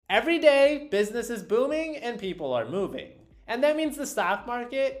Every day, business is booming and people are moving. And that means the stock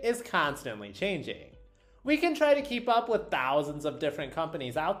market is constantly changing. We can try to keep up with thousands of different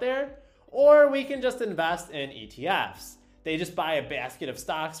companies out there, or we can just invest in ETFs. They just buy a basket of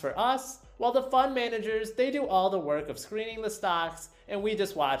stocks for us, while the fund managers, they do all the work of screening the stocks, and we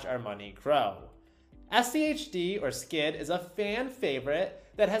just watch our money grow. SCHD, or SCID, is a fan favorite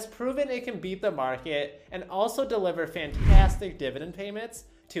that has proven it can beat the market and also deliver fantastic dividend payments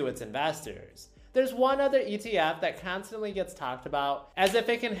to its investors. There's one other ETF that constantly gets talked about as if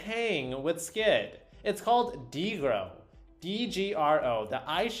it can hang with SCID. It's called DGRO, DGRO, the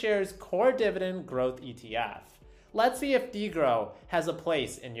iShares Core Dividend Growth ETF. Let's see if DGRO has a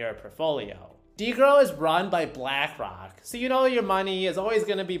place in your portfolio. DGRO is run by BlackRock, so you know your money is always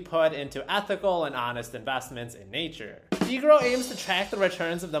going to be put into ethical and honest investments in nature. DGRO aims to track the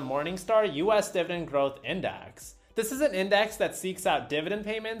returns of the Morningstar US Dividend Growth Index. This is an index that seeks out dividend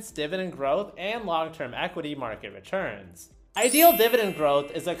payments, dividend growth, and long-term equity market returns. Ideal Dividend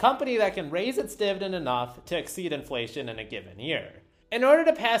Growth is a company that can raise its dividend enough to exceed inflation in a given year. In order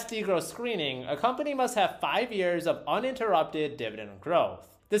to pass DGRO screening, a company must have 5 years of uninterrupted dividend growth.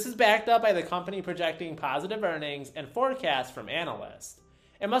 This is backed up by the company projecting positive earnings and forecasts from analysts.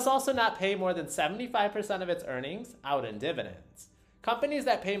 It must also not pay more than 75% of its earnings out in dividends. Companies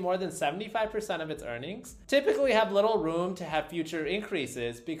that pay more than 75% of its earnings typically have little room to have future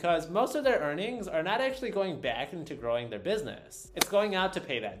increases because most of their earnings are not actually going back into growing their business. It's going out to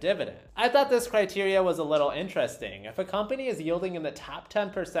pay that dividend. I thought this criteria was a little interesting. If a company is yielding in the top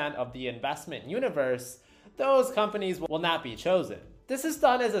 10% of the investment universe, those companies will not be chosen. This is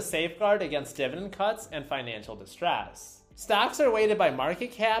done as a safeguard against dividend cuts and financial distress. Stocks are weighted by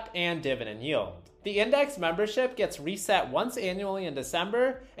market cap and dividend yield. The index membership gets reset once annually in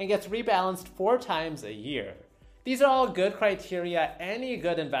December and gets rebalanced 4 times a year. These are all good criteria any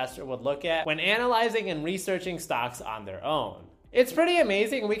good investor would look at when analyzing and researching stocks on their own. It's pretty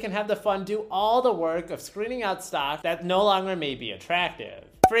amazing we can have the fund do all the work of screening out stocks that no longer may be attractive.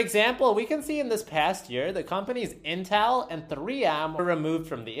 For example, we can see in this past year the companies Intel and 3M were removed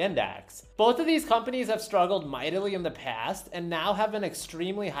from the index. Both of these companies have struggled mightily in the past and now have an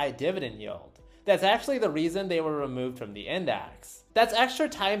extremely high dividend yield. That's actually the reason they were removed from the index. That's extra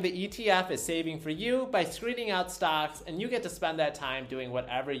time the ETF is saving for you by screening out stocks, and you get to spend that time doing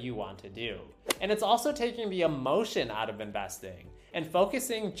whatever you want to do. And it's also taking the emotion out of investing and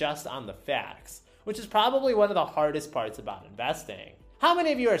focusing just on the facts, which is probably one of the hardest parts about investing. How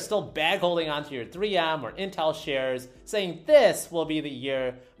many of you are still bag holding onto your 3M or Intel shares, saying this will be the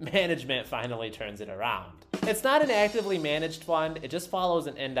year management finally turns it around? It's not an actively managed fund, it just follows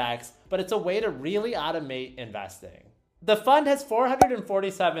an index, but it's a way to really automate investing. The fund has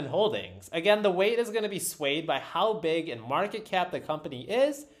 447 holdings. Again, the weight is going to be swayed by how big in market cap the company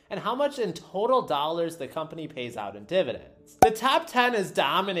is and how much in total dollars the company pays out in dividends. The top 10 is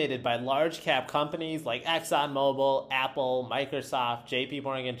dominated by large cap companies like ExxonMobil, Apple, Microsoft, JP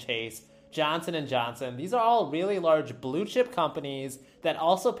Morgan Chase, Johnson & Johnson. These are all really large blue chip companies that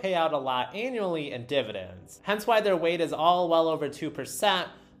also pay out a lot annually in dividends. Hence why their weight is all well over 2%,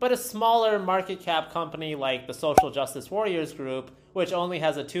 but a smaller market cap company like the Social Justice Warriors Group, which only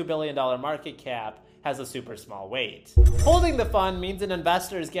has a $2 billion market cap, has a super small weight. Holding the fund means an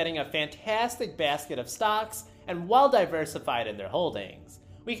investor is getting a fantastic basket of stocks and well diversified in their holdings.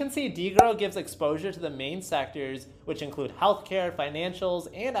 We can see DGRO gives exposure to the main sectors, which include healthcare, financials,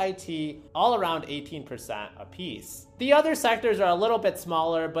 and IT, all around 18% apiece. The other sectors are a little bit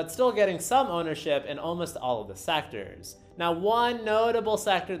smaller, but still getting some ownership in almost all of the sectors. Now, one notable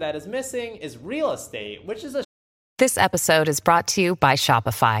sector that is missing is real estate, which is a This episode is brought to you by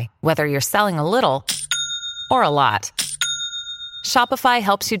Shopify. Whether you're selling a little or a lot, Shopify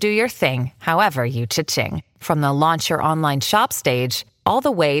helps you do your thing, however you cha-ching. From the launch your online shop stage, all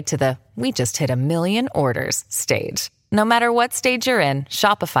the way to the we just hit 1 million orders stage. No matter what stage you're in,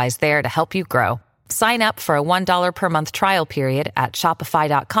 Shopify's there to help you grow. Sign up for a $1 per month trial period at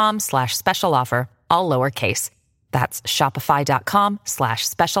shopify.com/special offer, all lowercase. That's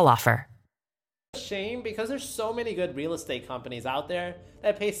shopify.com/special offer. shame because there's so many good real estate companies out there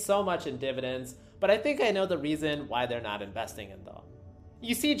that pay so much in dividends, but I think I know the reason why they're not investing in them.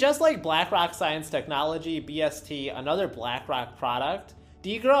 You see, just like BlackRock Science Technology, BST, another BlackRock product,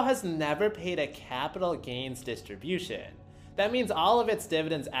 DGRO has never paid a capital gains distribution. That means all of its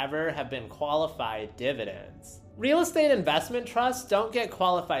dividends ever have been qualified dividends. Real estate investment trusts don't get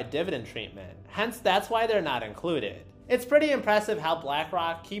qualified dividend treatment, hence that's why they're not included. It's pretty impressive how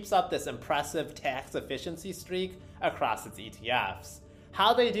BlackRock keeps up this impressive tax efficiency streak across its ETFs.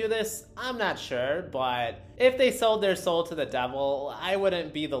 How they do this, I'm not sure, but if they sold their soul to the devil, I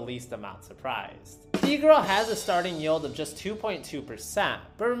wouldn't be the least amount surprised. DeGrow has a starting yield of just 2.2%,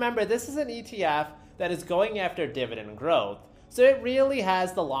 but remember, this is an ETF that is going after dividend growth, so it really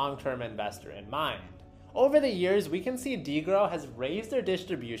has the long-term investor in mind. Over the years, we can see DeGrow has raised their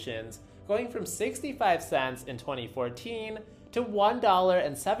distributions, going from 65 cents in 2014 to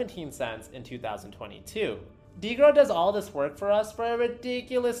 $1.17 in 2022. DeGrow does all this work for us for a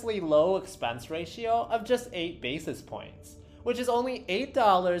ridiculously low expense ratio of just 8 basis points, which is only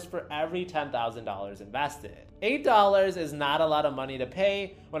 $8 for every $10,000 invested. $8 is not a lot of money to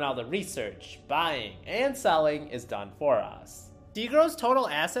pay when all the research, buying, and selling is done for us. DeGrow's total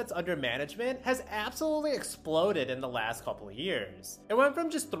assets under management has absolutely exploded in the last couple of years. It went from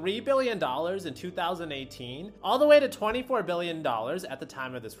just $3 billion in 2018 all the way to $24 billion at the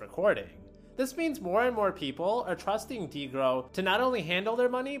time of this recording. This means more and more people are trusting DeGrow to not only handle their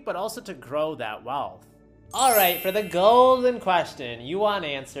money, but also to grow that wealth. Alright, for the golden question you want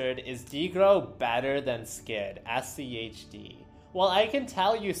answered, is DeGrow better than SCHD, SCHD? Well, I can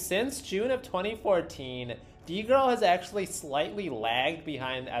tell you since June of 2014, DeGrow has actually slightly lagged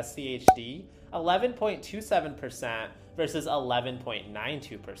behind SCHD, 11.27% versus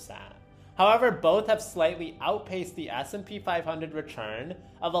 11.92%. However, both have slightly outpaced the S&P 500 return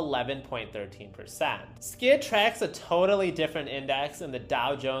of 11.13%. SCHD tracks a totally different index in the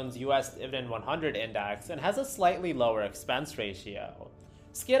Dow Jones US Dividend 100 Index and has a slightly lower expense ratio.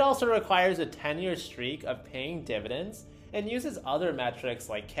 SCHD also requires a 10-year streak of paying dividends and uses other metrics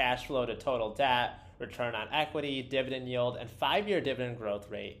like cash flow to total debt, return on equity, dividend yield, and 5-year dividend growth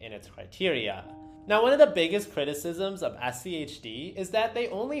rate in its criteria. Now, one of the biggest criticisms of SCHD is that they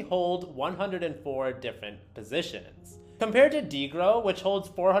only hold 104 different positions, compared to DeGrow, which holds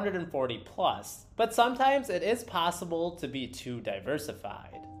 440 plus, but sometimes it is possible to be too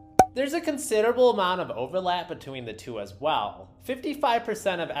diversified. There's a considerable amount of overlap between the two as well.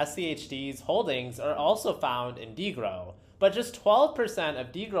 55% of SCHD's holdings are also found in DeGrow, but just 12%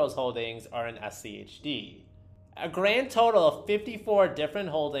 of DeGrow's holdings are in SCHD. A grand total of 54 different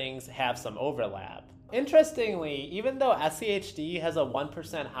holdings have some overlap. Interestingly, even though SCHD has a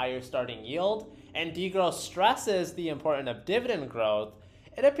 1% higher starting yield, and DeGrow stresses the importance of dividend growth,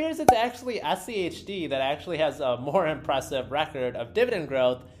 it appears it's actually SCHD that actually has a more impressive record of dividend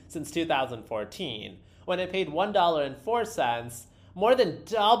growth since 2014, when it paid $1.04, more than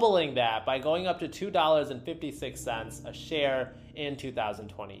doubling that by going up to $2.56 a share in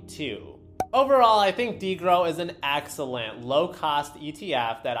 2022. Overall, I think DeGrow is an excellent low-cost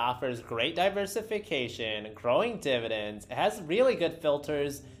ETF that offers great diversification, growing dividends. It has really good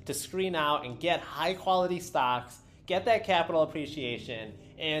filters to screen out and get high-quality stocks, get that capital appreciation,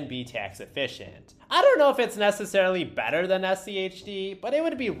 and be tax efficient. I don't know if it's necessarily better than SCHD, but it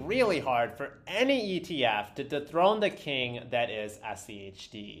would be really hard for any ETF to dethrone the king that is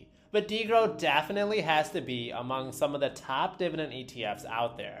SCHD. But DeGrow definitely has to be among some of the top dividend ETFs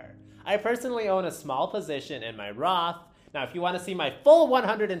out there. I personally own a small position in my Roth. Now, if you want to see my full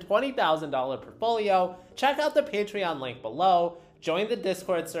 $120,000 portfolio, check out the Patreon link below. Join the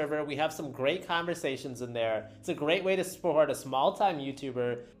Discord server. We have some great conversations in there. It's a great way to support a small-time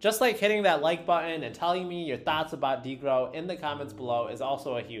YouTuber. Just like hitting that like button and telling me your thoughts about DeGrow in the comments below is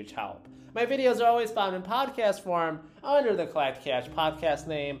also a huge help. My videos are always found in podcast form under the Collect Cash podcast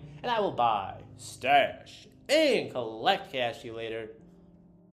name, and I will buy, stash, and collect cash you later.